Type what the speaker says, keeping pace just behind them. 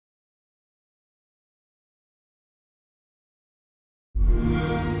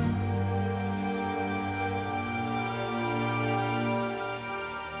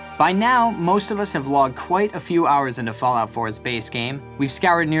By now, most of us have logged quite a few hours into Fallout 4's base game. We've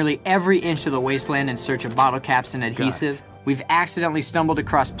scoured nearly every inch of the wasteland in search of bottle caps and adhesive. We've accidentally stumbled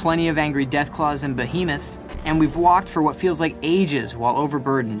across plenty of angry deathclaws and behemoths, and we've walked for what feels like ages while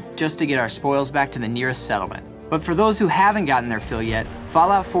overburdened just to get our spoils back to the nearest settlement. But for those who haven't gotten their fill yet,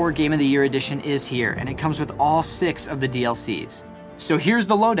 Fallout 4 Game of the Year Edition is here, and it comes with all 6 of the DLCs. So here's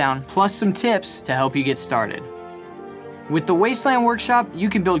the lowdown, plus some tips to help you get started. With the Wasteland Workshop, you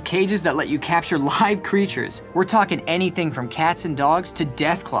can build cages that let you capture live creatures. We're talking anything from cats and dogs to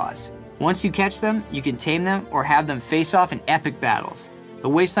deathclaws. Once you catch them, you can tame them or have them face off in epic battles. The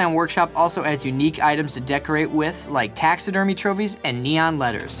Wasteland Workshop also adds unique items to decorate with, like taxidermy trophies and neon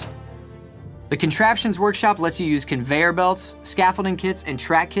letters. The Contraptions Workshop lets you use conveyor belts, scaffolding kits, and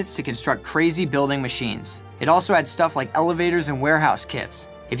track kits to construct crazy building machines. It also adds stuff like elevators and warehouse kits.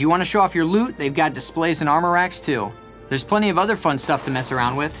 If you want to show off your loot, they've got displays and armor racks too. There's plenty of other fun stuff to mess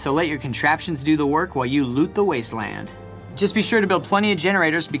around with, so let your contraptions do the work while you loot the wasteland. Just be sure to build plenty of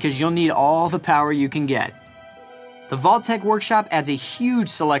generators because you'll need all the power you can get. The Vault-Tec Workshop adds a huge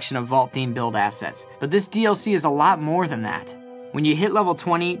selection of Vault-themed build assets, but this DLC is a lot more than that. When you hit level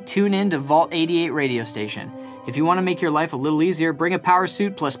 20, tune in to Vault 88 radio station. If you want to make your life a little easier, bring a power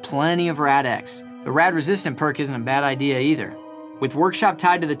suit plus plenty of Rad-X. The Rad-Resistant perk isn't a bad idea either. With Workshop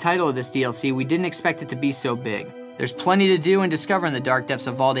tied to the title of this DLC, we didn't expect it to be so big. There's plenty to do and discover in the dark depths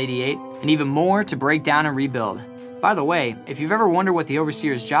of Vault 88, and even more to break down and rebuild. By the way, if you've ever wondered what the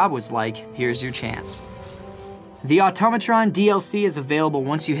Overseer's job was like, here's your chance. The Automatron DLC is available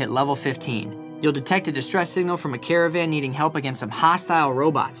once you hit level 15. You'll detect a distress signal from a caravan needing help against some hostile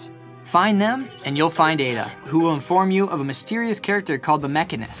robots. Find them, and you'll find Ada, who will inform you of a mysterious character called the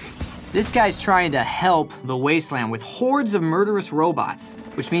Mechanist. This guy's trying to help the wasteland with hordes of murderous robots,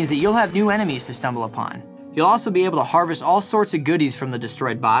 which means that you'll have new enemies to stumble upon. You'll also be able to harvest all sorts of goodies from the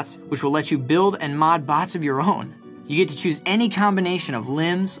destroyed bots, which will let you build and mod bots of your own. You get to choose any combination of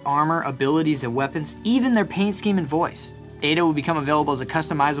limbs, armor, abilities, and weapons, even their paint scheme and voice. Ada will become available as a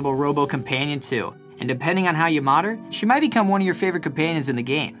customizable robo-companion too, and depending on how you mod her, she might become one of your favorite companions in the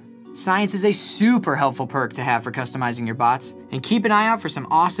game. Science is a super helpful perk to have for customizing your bots, and keep an eye out for some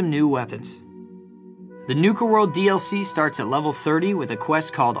awesome new weapons. The Nuka World DLC starts at level 30 with a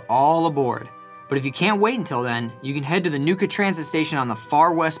quest called All Aboard. But if you can't wait until then, you can head to the Nuka Transit Station on the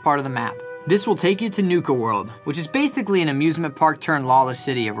far west part of the map. This will take you to Nuka World, which is basically an amusement park turned lawless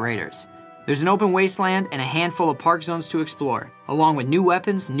city of raiders. There's an open wasteland and a handful of park zones to explore, along with new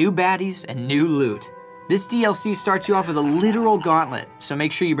weapons, new baddies, and new loot. This DLC starts you off with a literal gauntlet, so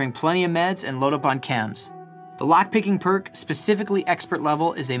make sure you bring plenty of meds and load up on chems. The lockpicking perk, specifically expert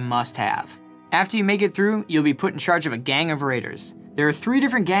level, is a must-have. After you make it through, you'll be put in charge of a gang of raiders. There are 3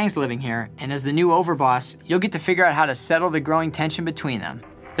 different gangs living here, and as the new overboss, you'll get to figure out how to settle the growing tension between them.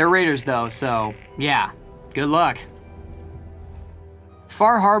 They're raiders though, so yeah, good luck.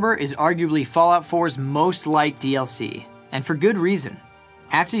 Far Harbor is arguably Fallout 4's most liked DLC, and for good reason.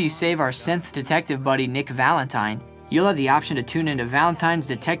 After you save our synth detective buddy Nick Valentine, you'll have the option to tune into Valentine's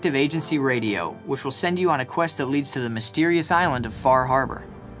Detective Agency Radio, which will send you on a quest that leads to the mysterious island of Far Harbor.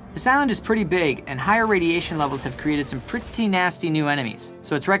 This island is pretty big, and higher radiation levels have created some pretty nasty new enemies,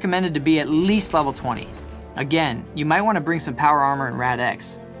 so it's recommended to be at least level 20. Again, you might want to bring some power armor and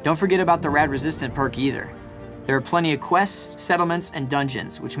Rad-X. Don't forget about the Rad-Resistant perk either. There are plenty of quests, settlements, and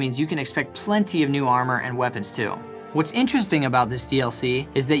dungeons, which means you can expect plenty of new armor and weapons too. What's interesting about this DLC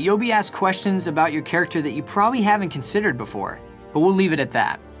is that you'll be asked questions about your character that you probably haven't considered before, but we'll leave it at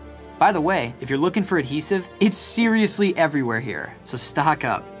that. By the way, if you're looking for adhesive, it's seriously everywhere here, so stock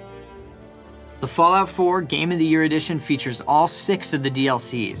up. The Fallout 4 Game of the Year Edition features all 6 of the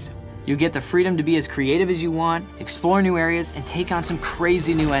DLCs. You get the freedom to be as creative as you want, explore new areas, and take on some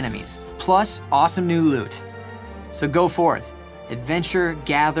crazy new enemies, plus awesome new loot. So go forth, adventure,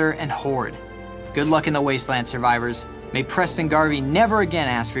 gather, and hoard. Good luck in the Wasteland, survivors. May Preston Garvey never again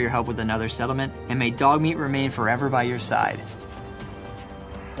ask for your help with another settlement, and may Dogmeat remain forever by your side.